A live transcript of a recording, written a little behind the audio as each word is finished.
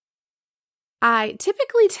I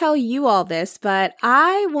typically tell you all this, but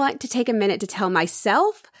I want to take a minute to tell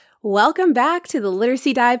myself, welcome back to the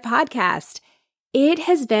Literacy Dive podcast. It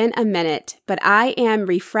has been a minute, but I am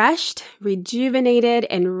refreshed, rejuvenated,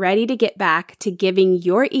 and ready to get back to giving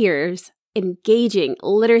your ears engaging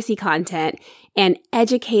literacy content and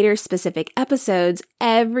educator-specific episodes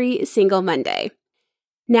every single Monday.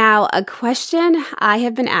 Now, a question I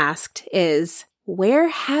have been asked is, where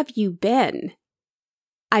have you been?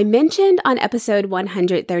 I mentioned on episode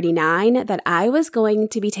 139 that I was going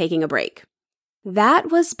to be taking a break. That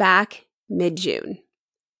was back mid-June.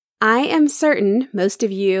 I am certain most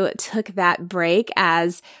of you took that break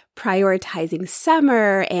as prioritizing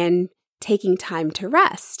summer and taking time to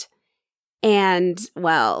rest. And,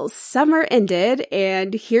 well, summer ended,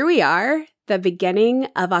 and here we are, the beginning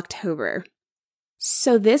of October.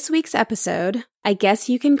 So this week's episode, I guess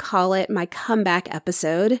you can call it my comeback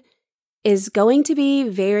episode, is going to be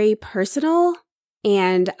very personal,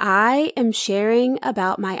 and I am sharing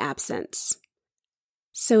about my absence.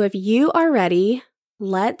 So if you are ready,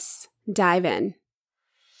 let's dive in.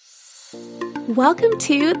 Welcome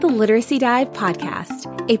to the Literacy Dive podcast,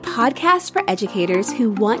 a podcast for educators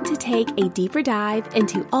who want to take a deeper dive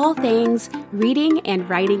into all things reading and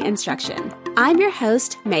writing instruction. I'm your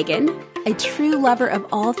host, Megan, a true lover of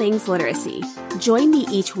all things literacy. Join me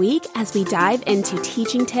each week as we dive into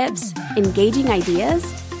teaching tips, engaging ideas,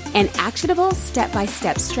 and actionable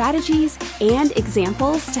step-by-step strategies and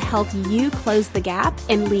examples to help you close the gap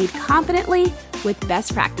and lead confidently with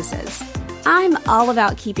best practices. I'm all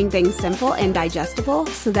about keeping things simple and digestible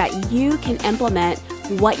so that you can implement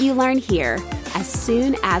what you learn here as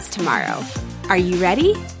soon as tomorrow. Are you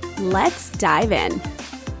ready? Let's dive in.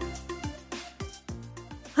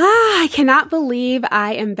 I cannot believe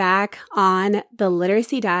I am back on the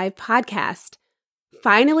Literacy Dive podcast.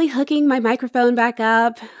 Finally hooking my microphone back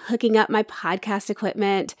up, hooking up my podcast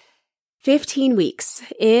equipment. 15 weeks.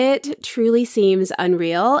 It truly seems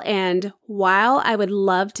unreal. And while I would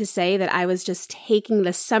love to say that I was just taking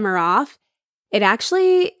the summer off, it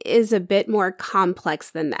actually is a bit more complex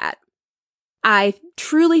than that. I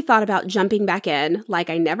truly thought about jumping back in like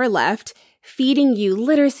I never left, feeding you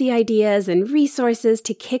literacy ideas and resources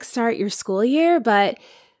to kickstart your school year. But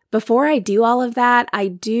before I do all of that, I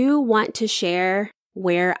do want to share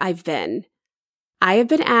where I've been. I have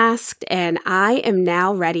been asked, and I am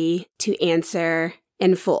now ready to answer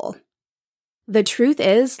in full. The truth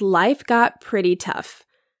is, life got pretty tough.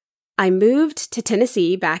 I moved to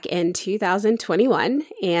Tennessee back in 2021,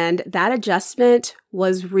 and that adjustment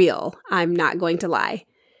was real. I'm not going to lie.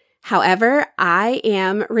 However, I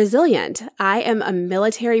am resilient. I am a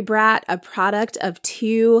military brat, a product of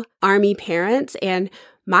 2 Army parents, and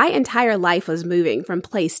my entire life was moving from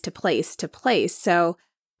place to place to place. So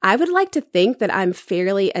I would like to think that I'm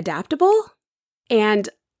fairly adaptable. And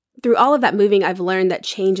through all of that moving, I've learned that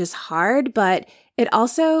change is hard, but it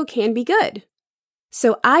also can be good.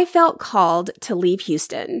 So I felt called to leave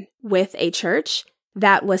Houston with a church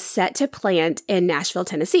that was set to plant in Nashville,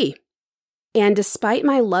 Tennessee. And despite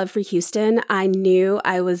my love for Houston, I knew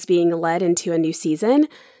I was being led into a new season,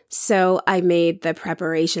 so I made the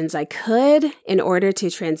preparations I could in order to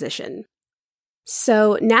transition.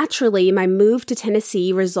 So naturally, my move to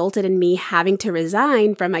Tennessee resulted in me having to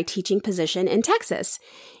resign from my teaching position in Texas.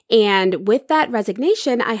 And with that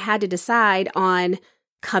resignation, I had to decide on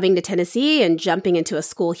coming to Tennessee and jumping into a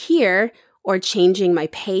school here, or changing my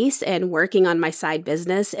pace and working on my side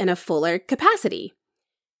business in a fuller capacity.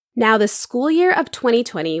 Now, the school year of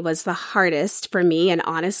 2020 was the hardest for me, and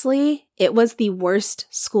honestly, it was the worst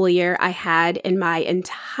school year I had in my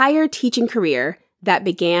entire teaching career that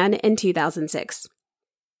began in 2006.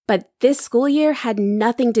 But this school year had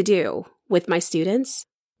nothing to do with my students,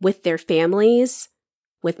 with their families,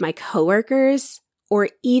 with my coworkers, or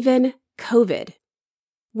even COVID.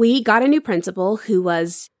 We got a new principal who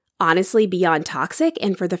was honestly beyond toxic,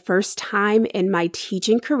 and for the first time in my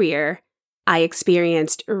teaching career, I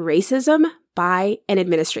experienced racism by an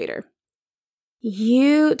administrator.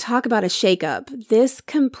 You talk about a shakeup. This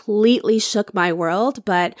completely shook my world,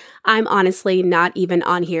 but I'm honestly not even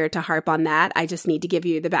on here to harp on that. I just need to give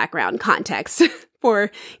you the background context for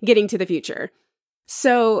getting to the future.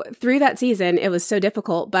 So through that season, it was so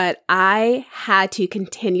difficult, but I had to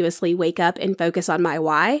continuously wake up and focus on my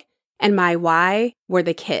why, and my why were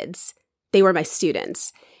the kids. They were my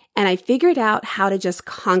students, and I figured out how to just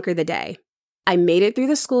conquer the day. I made it through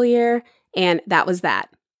the school year, and that was that.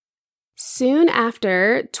 Soon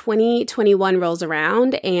after, 2021 rolls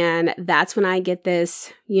around, and that's when I get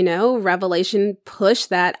this, revelation push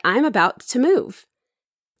that I'm about to move.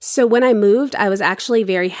 So when I moved, I was actually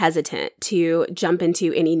very hesitant to jump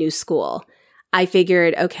into any new school. I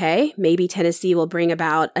figured, okay, maybe Tennessee will bring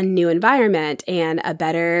about a new environment and a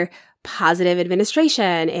better positive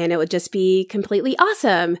administration, and it would just be completely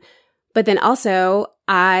awesome. But then also,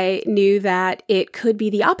 I knew that it could be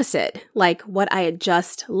the opposite, like what I had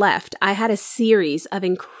just left. I had a series of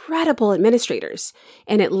incredible administrators,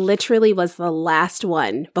 and it literally was the last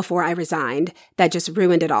one before I resigned that just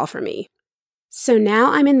ruined it all for me. So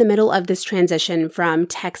now I'm in the middle of this transition from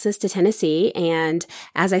Texas to Tennessee, and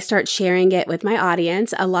as I start sharing it with my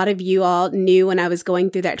audience, a lot of you all knew when I was going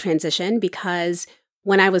through that transition because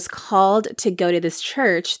when I was called to go to this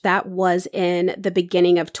church, that was in the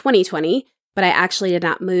beginning of 2020, but I actually did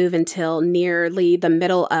not move until nearly the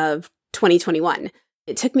middle of 2021.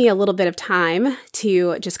 It took me a little bit of time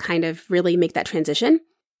to just kind of really make that transition.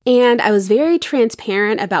 And I was very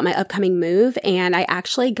transparent about my upcoming move, and I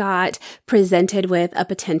actually got presented with a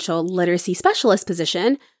potential literacy specialist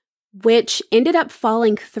position, which ended up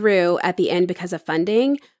falling through at the end because of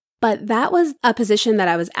funding. But that was a position that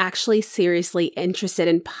I was actually seriously interested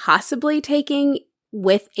in possibly taking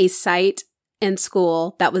with a site and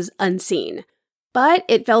school that was unseen. But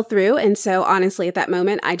it fell through. And so honestly, at that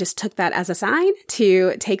moment, I just took that as a sign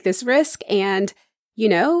to take this risk and,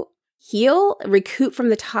 heal, recoup from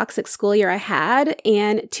the toxic school year I had,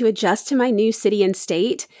 and to adjust to my new city and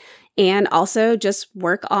state, and also just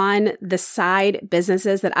work on the side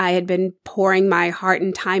businesses that I had been pouring my heart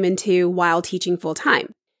and time into while teaching full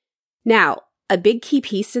time. Now, a big key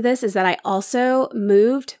piece to this is that I also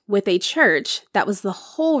moved with a church. That was the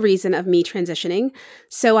whole reason of me transitioning.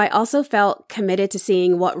 So I also felt committed to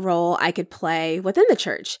seeing what role I could play within the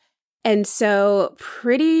church. And so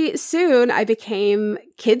pretty soon I became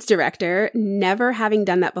kids director, never having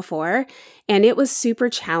done that before. And it was super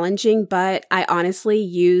challenging, but I honestly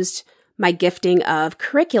used my gifting of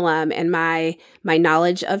curriculum and my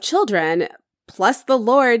knowledge of children plus the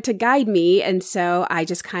Lord to guide me. And so I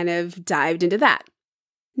just kind of dived into that.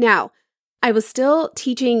 Now, I was still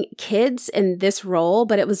teaching kids in this role,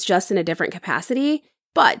 but it was just in a different capacity.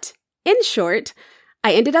 But in short,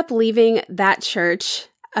 I ended up leaving that church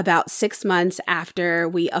about 6 months after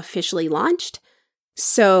we officially launched.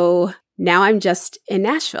 So now I'm just in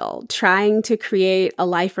Nashville, trying to create a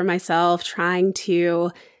life for myself, trying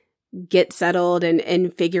to get settled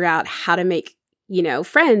and figure out how to make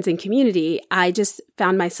friends and community. I just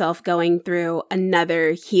found myself going through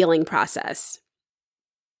another healing process.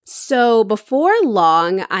 So before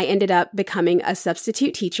long, I ended up becoming a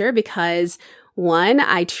substitute teacher because, one,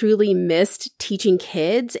 I truly missed teaching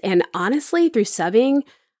kids. And honestly, through subbing,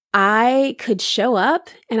 I could show up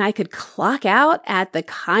and I could clock out at the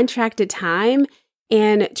contracted time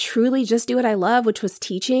and truly just do what I love, which was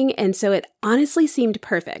teaching. And so it honestly seemed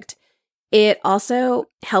perfect. It also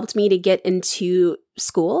helped me to get into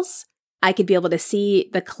schools. I could be able to see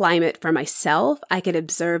the climate for myself. I could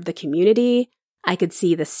observe the community. I could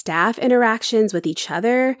see the staff interactions with each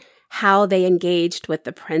other, how they engaged with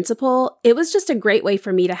the principal. It was just a great way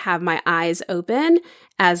for me to have my eyes open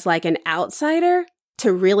as like an outsider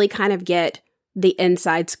to really kind of get the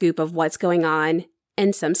inside scoop of what's going on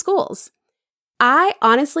in some schools. I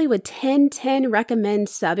honestly would 10/10 recommend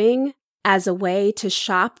subbing as a way to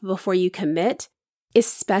shop before you commit,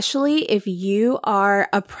 especially if you are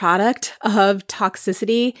a product of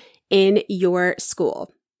toxicity in your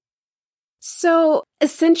school. So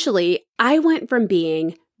essentially, I went from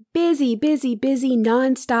being busy,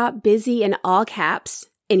 nonstop busy in all caps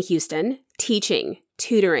in Houston, teaching,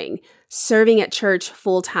 tutoring, serving at church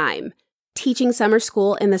full time, teaching summer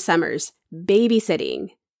school in the summers, babysitting,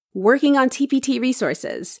 working on TPT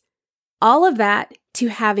resources, all of that to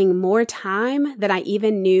having more time than I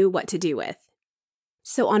even knew what to do with.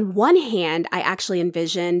 So on one hand, I actually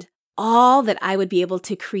envisioned all that I would be able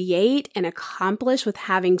to create and accomplish with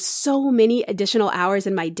having so many additional hours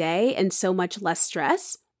in my day and so much less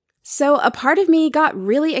stress. So a part of me got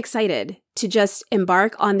really excited to just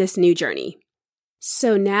embark on this new journey.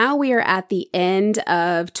 So now we are at the end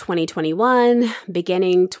of 2021,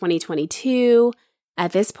 beginning 2022.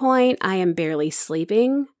 At this point, I am barely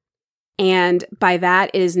sleeping. And by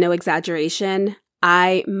that, it is no exaggeration.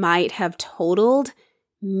 I might have totaled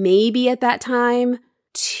maybe at that time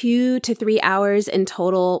 2 to 3 hours in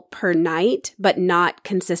total per night, but not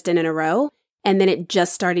consistent in a row. And then it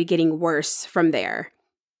just started getting worse from there.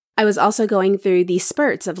 I was also going through these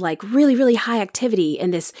spurts of like really high activity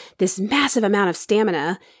and this massive amount of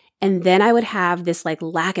stamina. And then I would have this like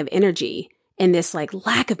lack of energy and this like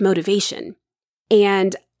lack of motivation.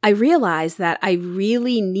 And I realized that I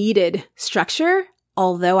really needed structure,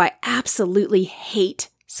 although I absolutely hate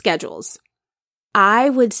schedules. I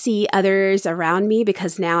would see others around me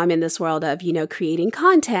because now I'm in this world of, creating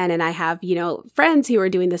content, and I have, friends who are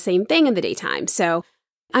doing the same thing in the daytime. So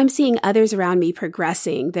I'm seeing others around me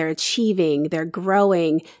progressing, they're achieving, they're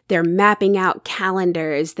growing, they're mapping out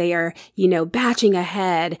calendars, they are, batching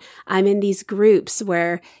ahead. I'm in these groups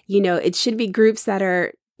where, it should be groups that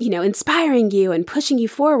are, inspiring you and pushing you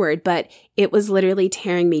forward, but it was literally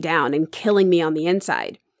tearing me down and killing me on the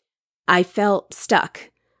inside. I felt stuck.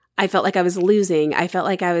 I felt like I was losing. I felt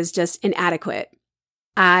like I was just inadequate.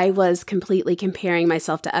 I was completely comparing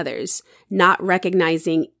myself to others, not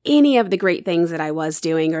recognizing any of the great things that I was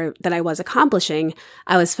doing or that I was accomplishing.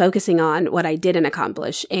 I was focusing on what I didn't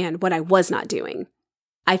accomplish and what I was not doing.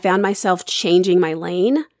 I found myself changing my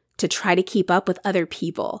lane to try to keep up with other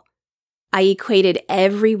people. I equated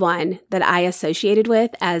everyone that I associated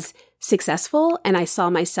with as successful, and I saw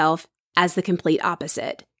myself as the complete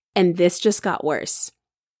opposite. And this just got worse.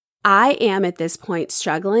 I am at this point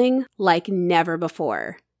struggling like never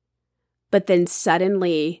before. But then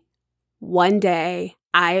suddenly, one day,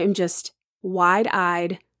 I am just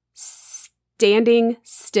wide-eyed, standing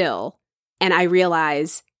still, and I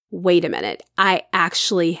realize, wait a minute, I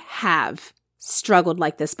actually have struggled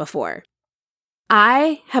like this before.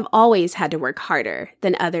 I have always had to work harder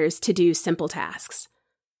than others to do simple tasks.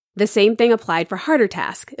 The same thing applied for harder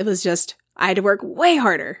tasks. It was just, I had to work way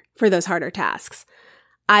harder for those harder tasks.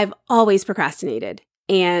 I've always procrastinated,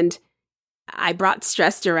 and I brought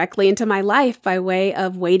stress directly into my life by way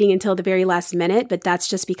of waiting until the very last minute, but that's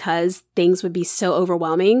just because things would be so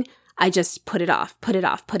overwhelming. I just put it off.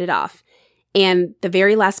 And the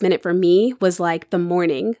very last minute for me was like the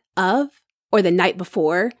morning of or the night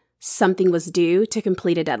before something was due to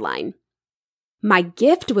complete a deadline. My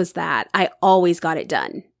gift was that I always got it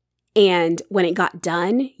done. And when it got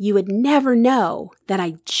done, you would never know that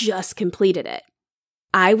I just completed it.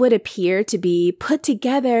 I would appear to be put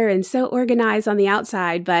together and so organized on the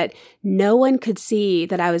outside, but no one could see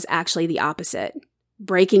that I was actually the opposite,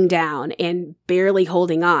 breaking down and barely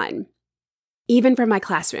holding on. Even from my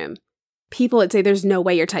classroom, people would say, there's no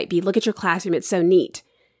way you're type B. Look at your classroom. It's so neat.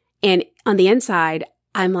 And on the inside,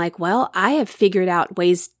 I'm like, well, I have figured out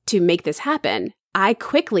ways to make this happen. I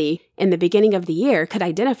quickly, in the beginning of the year, could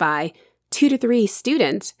identify 2 to 3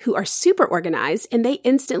 students who are super organized, and they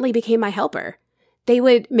instantly became my helper. They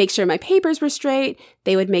would make sure my papers were straight.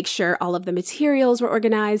 They would make sure all of the materials were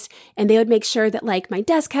organized, and they would make sure that my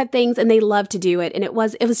desk had things, and they loved to do it. And it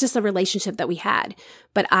was just a relationship that we had.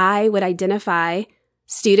 But I would identify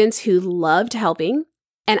students who loved helping,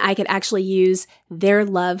 and I could actually use their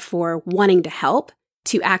love for wanting to help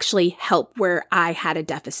to actually help where I had a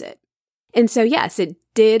deficit. And so, yes, it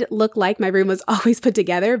did look like my room was always put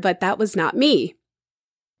together, but that was not me.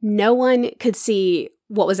 No one could see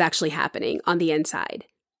what was actually happening on the inside.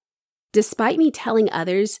 Despite me telling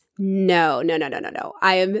others, no,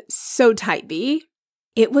 I am so type B,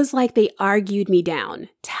 it was like they argued me down,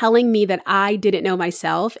 telling me that I didn't know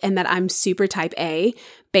myself and that I'm super type A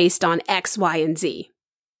based on X, Y, and Z.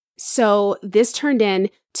 So this turned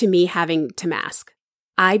into me having to mask.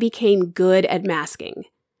 I became good at masking.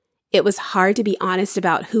 It was hard to be honest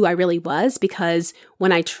about who I really was because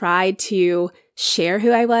when I tried to share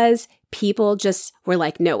who I was, people just were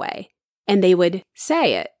like, no way. And they would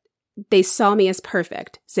say it. They saw me as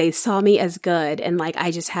perfect. They saw me as good and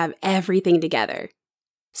I just have everything together.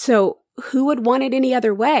 So who would want it any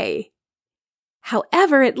other way?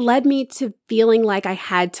 However, it led me to feeling like I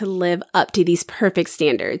had to live up to these perfect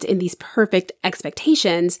standards and these perfect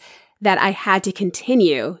expectations that I had to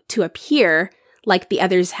continue to appear like the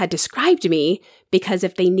others had described me, because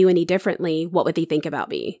if they knew any differently, what would they think about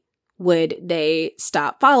me? Would they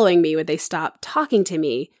stop following me? Would they stop talking to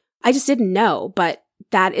me? I just didn't know, but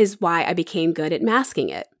that is why I became good at masking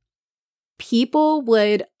it. People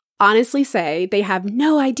would honestly say they have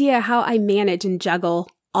no idea how I manage and juggle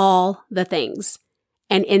all the things.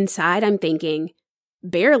 And inside I'm thinking,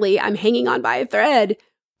 barely, I'm hanging on by a thread,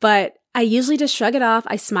 but I usually just shrug it off.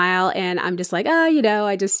 I smile and I'm just like,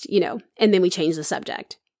 and then we change the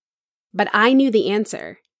subject. But I knew the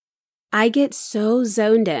answer. I get so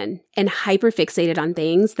zoned in and hyperfixated on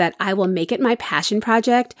things that I will make it my passion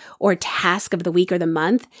project or task of the week or the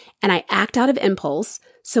month, and I act out of impulse,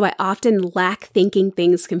 so I often lack thinking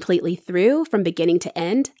things completely through from beginning to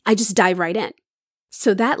end. I just dive right in.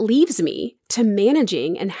 So that leaves me to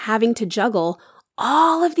managing and having to juggle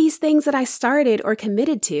all of these things that I started or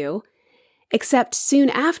committed to, except soon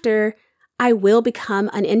after, I will become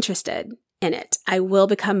uninterested in it. I will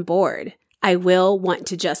become bored. I will want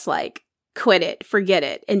to just quit it, forget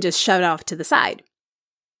it, and just shove it off to the side.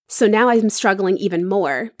 So now I'm struggling even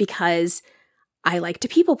more because I like to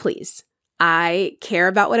people please. I care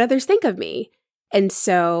about what others think of me. And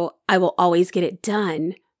so I will always get it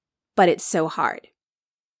done, but it's so hard.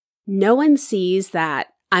 No one sees that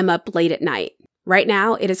I'm up late at night. Right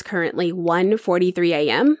now, it is currently 1:43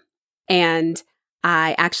 a.m. And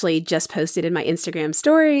I actually just posted in my Instagram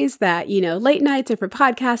stories that, late nights are for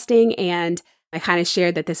podcasting. And I kind of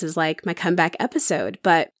shared that this is like my comeback episode,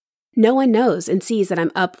 but no one knows and sees that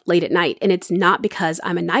I'm up late at night. And it's not because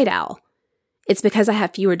I'm a night owl. It's because I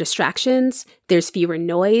have fewer distractions. There's fewer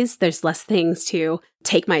noise. There's less things to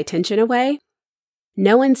take my attention away.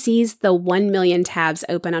 No one sees the 1 million tabs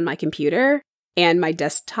open on my computer and my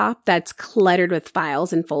desktop that's cluttered with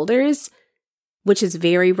files and folders, which is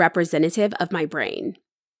very representative of my brain.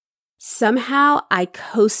 Somehow I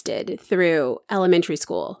coasted through elementary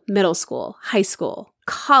school, middle school, high school,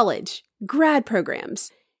 college, grad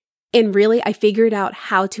programs. And really, I figured out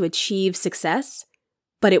how to achieve success,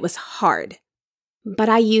 but it was hard. But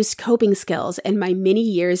I used coping skills and my many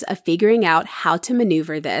years of figuring out how to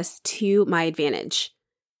maneuver this to my advantage.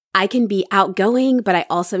 I can be outgoing, but I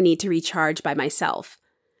also need to recharge by myself.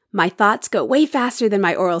 My thoughts go way faster than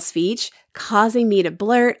my oral speech, causing me to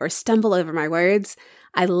blurt or stumble over my words.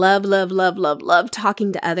 I love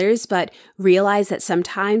talking to others, but realize that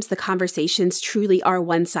sometimes the conversations truly are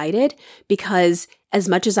one-sided because as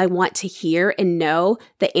much as I want to hear and know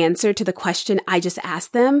the answer to the question I just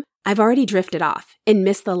asked them, I've already drifted off and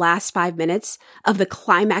missed the last 5 minutes of the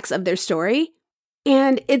climax of their story.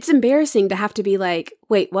 And it's embarrassing to have to be like,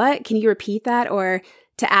 wait, what? Can you repeat that? Or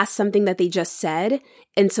to ask something that they just said.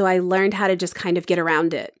 And so I learned how to just kind of get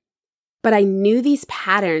around it. But I knew these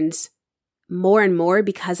patterns more and more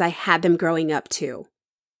because I had them growing up too.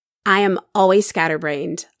 I am always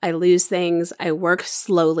scatterbrained. I lose things. I work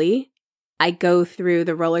slowly. I go through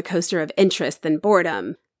the roller coaster of interest, then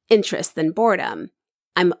boredom, interest, then boredom.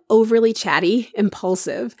 I'm overly chatty,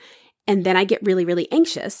 impulsive, and then I get really, really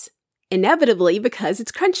anxious, inevitably because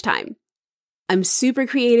it's crunch time. I'm super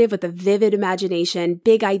creative with a vivid imagination,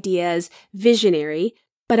 big ideas, visionary,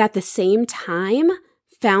 but at the same time,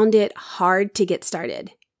 found it hard to get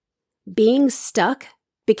started. Being stuck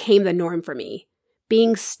became the norm for me.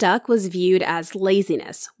 Being stuck was viewed as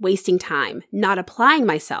laziness, wasting time, not applying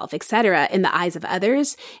myself, etc. in the eyes of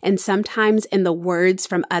others, and sometimes in the words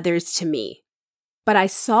from others to me. But I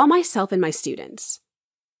saw myself in my students.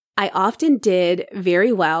 I often did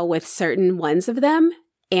very well with certain ones of them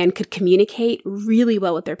and could communicate really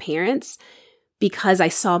well with their parents because I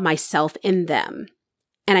saw myself in them.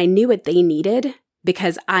 And I knew what they needed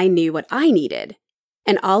because I knew what I needed.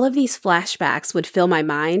 And all of these flashbacks would fill my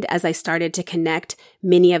mind as I started to connect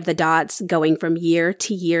many of the dots going from year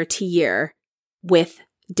to year to year with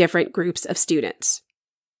different groups of students.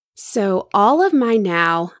 So all of my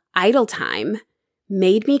now idle time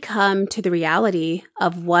made me come to the reality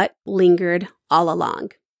of what lingered all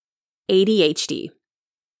along. ADHD.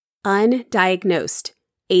 Undiagnosed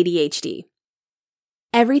ADHD.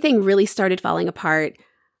 Everything really started falling apart,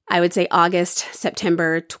 I would say August,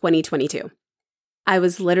 September 2022. I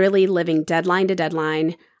was literally living deadline to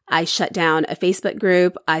deadline. I shut down a Facebook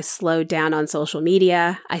group. I slowed down on social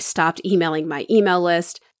media. I stopped emailing my email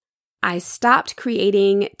list. I stopped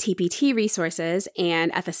creating TPT resources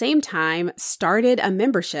and at the same time started a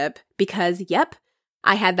membership because,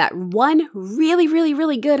 I had that one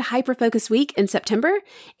really good hyper-focus week in September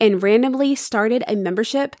and randomly started a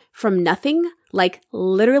membership from nothing, like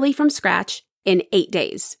literally from scratch, in 8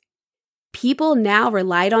 days. People now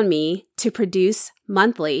relied on me to produce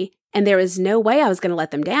monthly, and there was no way I was going to let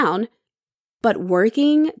them down. But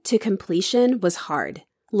working to completion was hard,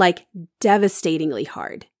 like devastatingly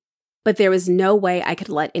hard. But there was no way I could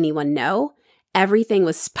let anyone know. Everything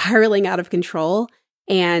was spiraling out of control.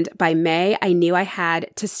 And by May, I knew I had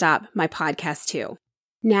to stop my podcast too.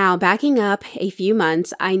 Now, backing up a few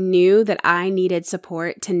months, I knew that I needed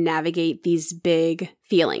support to navigate these big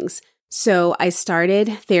feelings. So I started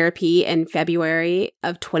therapy in February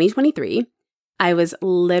of 2023. I was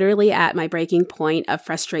literally at my breaking point of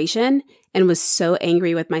frustration and was so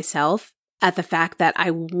angry with myself at the fact that I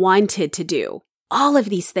wanted to do all of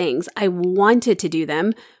these things. I wanted to do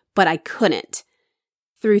them, but I couldn't.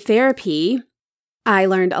 Through therapy, I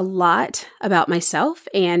learned a lot about myself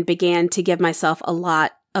and began to give myself a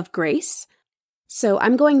lot of grace. So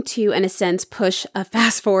I'm going to, in a sense, push a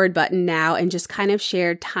fast forward button now and just kind of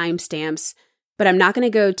share timestamps, but I'm not going to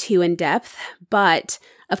go too in depth. But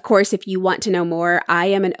of course, if you want to know more, I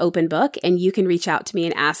am an open book and you can reach out to me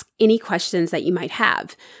and ask any questions that you might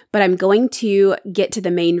have. But I'm going to get to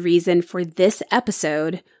the main reason for this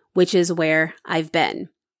episode, which is where I've been.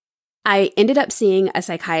 I ended up seeing a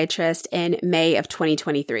psychiatrist in May of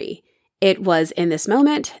 2023. It was in this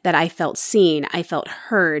moment that I felt seen, I felt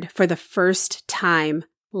heard for the first time,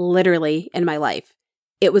 literally, in my life.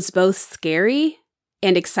 It was both scary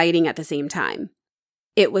and exciting at the same time.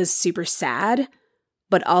 It was super sad,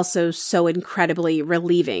 but also so incredibly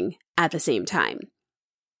relieving at the same time.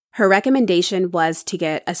 Her recommendation was to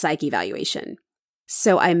get a psych evaluation.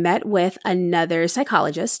 So I met with another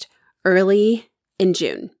psychologist early in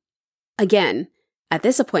June. Again, at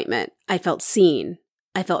this appointment, I felt seen,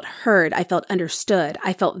 I felt heard, I felt understood,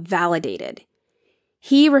 I felt validated.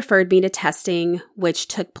 He referred me to testing, which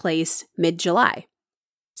took place mid-July.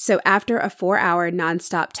 So after a 4-hour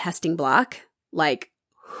nonstop testing block, like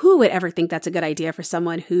who would ever think that's a good idea for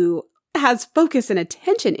someone who has focus and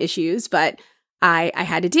attention issues, but I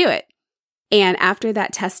had to do it. And after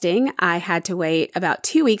that testing, I had to wait about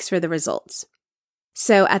 2 weeks for the results.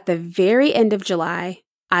 So at the very end of July,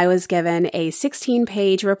 I was given a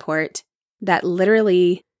 16-page report that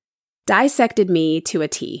literally dissected me to a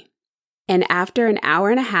T. And after an hour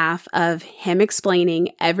and a half of him explaining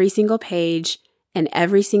every single page and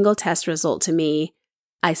every single test result to me,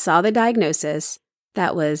 I saw the diagnosis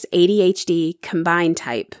that was ADHD combined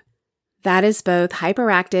type. That is both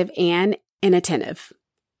hyperactive and inattentive.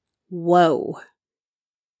 Whoa.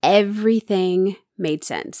 Everything made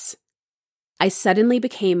sense. I suddenly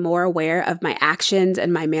became more aware of my actions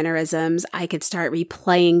and my mannerisms. I could start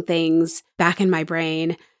replaying things back in my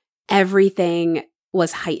brain. Everything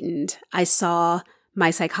was heightened. I saw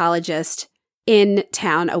my psychologist in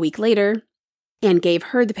town a week later and gave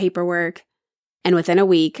her the paperwork. And within a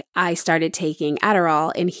week, I started taking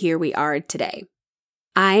Adderall, and here we are today.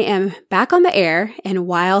 I am back on the air, and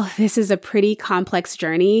while this is a pretty complex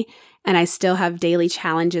journey and I still have daily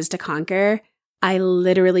challenges to conquer, I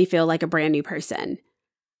literally feel like a brand new person.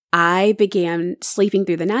 I began sleeping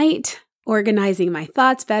through the night, organizing my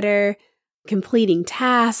thoughts better, completing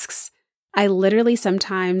tasks. I literally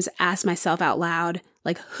sometimes ask myself out loud,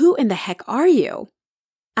 like, who in the heck are you?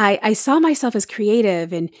 I saw myself as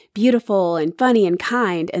creative and beautiful and funny and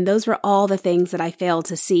kind, and those were all the things that I failed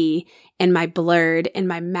to see in my blurred and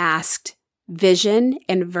my masked vision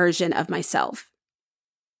and version of myself.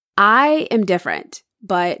 I am different,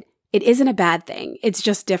 but it isn't a bad thing. It's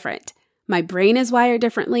just different. My brain is wired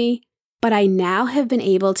differently, but I now have been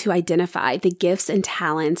able to identify the gifts and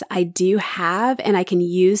talents I do have, and I can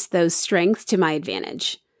use those strengths to my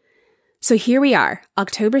advantage. So here we are,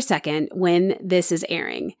 October 2nd, when this is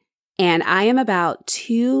airing, and I am about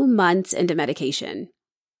 2 months into medication.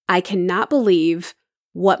 I cannot believe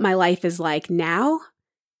what my life is like now.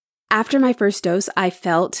 After my first dose, I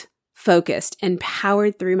felt focused and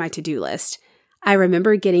powered through my to-do list. I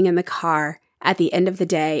remember getting in the car at the end of the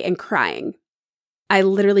day and crying. I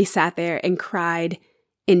literally sat there and cried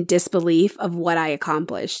in disbelief of what I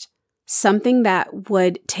accomplished. Something that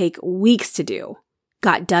would take weeks to do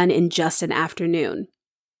got done in just an afternoon.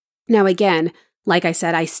 Now again, like I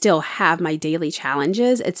said, I still have my daily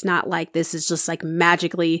challenges. It's not like this is just like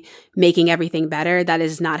magically making everything better. That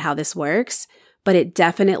is not how this works. But it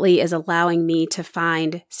definitely is allowing me to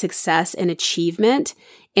find success and achievement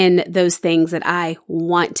in those things that I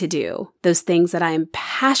want to do, those things that I am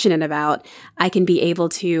passionate about. I can be able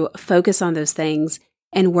to focus on those things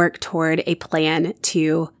and work toward a plan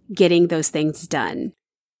to getting those things done.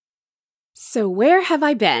 So where have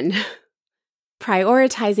I been?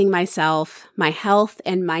 Prioritizing myself, my health,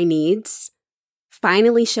 and my needs,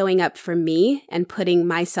 finally showing up for me and putting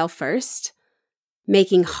myself first,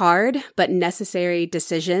 making hard but necessary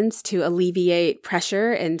decisions to alleviate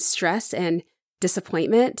pressure and stress and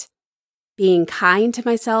disappointment, being kind to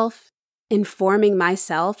myself, informing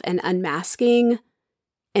myself and unmasking,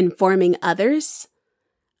 informing others,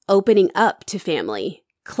 opening up to family,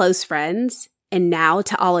 close friends, and now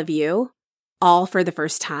to all of you, all for the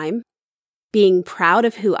first time, being proud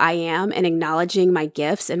of who I am and acknowledging my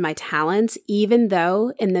gifts and my talents, even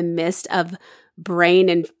though in the midst of brain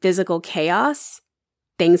and physical chaos,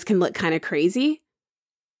 things can look kind of crazy.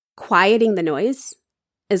 Quieting the noise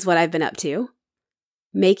is what I've been up to.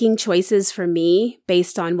 Making choices for me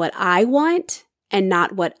based on what I want and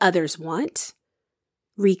not what others want.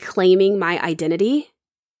 Reclaiming my identity.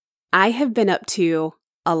 I have been up to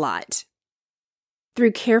a lot.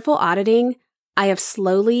 Through careful auditing, I have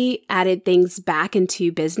slowly added things back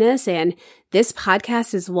into business, and this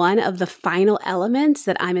podcast is one of the final elements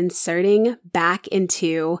that I'm inserting back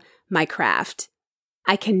into my craft.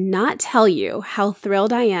 I cannot tell you how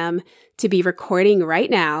thrilled I am to be recording right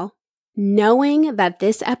now, knowing that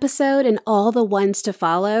this episode and all the ones to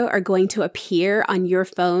follow are going to appear on your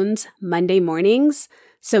phones Monday mornings,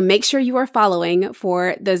 so make sure you are following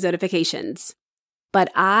for those notifications. But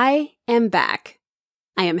I am back.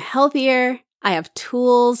 I am healthier. I have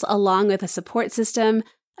tools along with a support system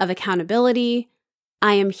of accountability.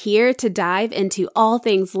 I am here to dive into all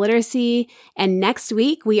things literacy, and next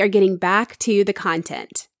week we are getting back to the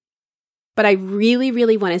content. But I really,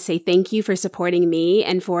 really want to say thank you for supporting me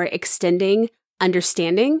and for extending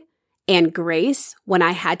understanding and grace when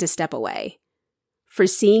I had to step away. For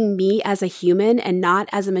seeing me as a human and not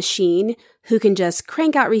as a machine who can just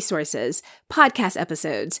crank out resources, podcast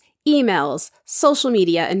episodes, emails, social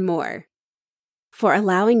media, and more. For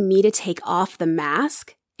allowing me to take off the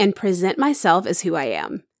mask and present myself as who I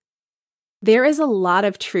am. There is a lot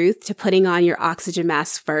of truth to putting on your oxygen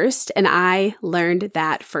mask first, and I learned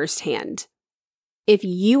that firsthand. If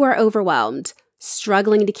you are overwhelmed,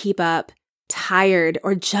 struggling to keep up, tired,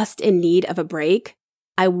 or just in need of a break,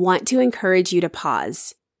 I want to encourage you to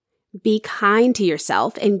pause. Be kind to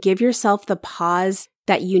yourself and give yourself the pause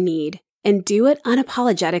that you need, and do it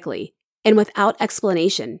unapologetically and without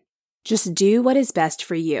explanation. Just do what is best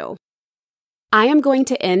for you. I am going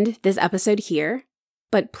to end this episode here,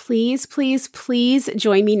 but please, please, please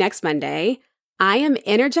join me next Monday. I am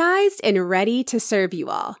energized and ready to serve you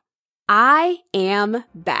all. I am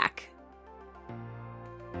back.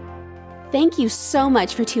 Thank you so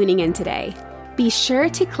much for tuning in today. Be sure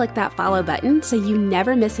to click that follow button so you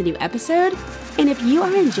never miss a new episode. And if you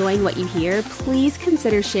are enjoying what you hear, please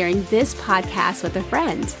consider sharing this podcast with a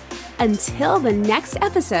friend. Until the next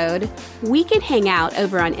episode, we can hang out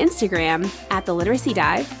over on Instagram at The Literacy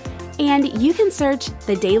Dive, and you can search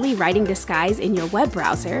the Daily Writing Disguise in your web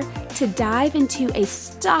browser to dive into a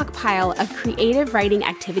stockpile of creative writing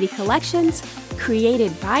activity collections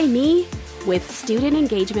created by me with student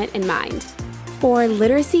engagement in mind. For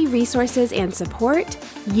literacy resources and support,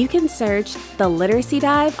 you can search The Literacy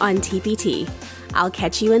Dive on TPT. I'll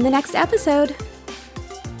catch you in the next episode.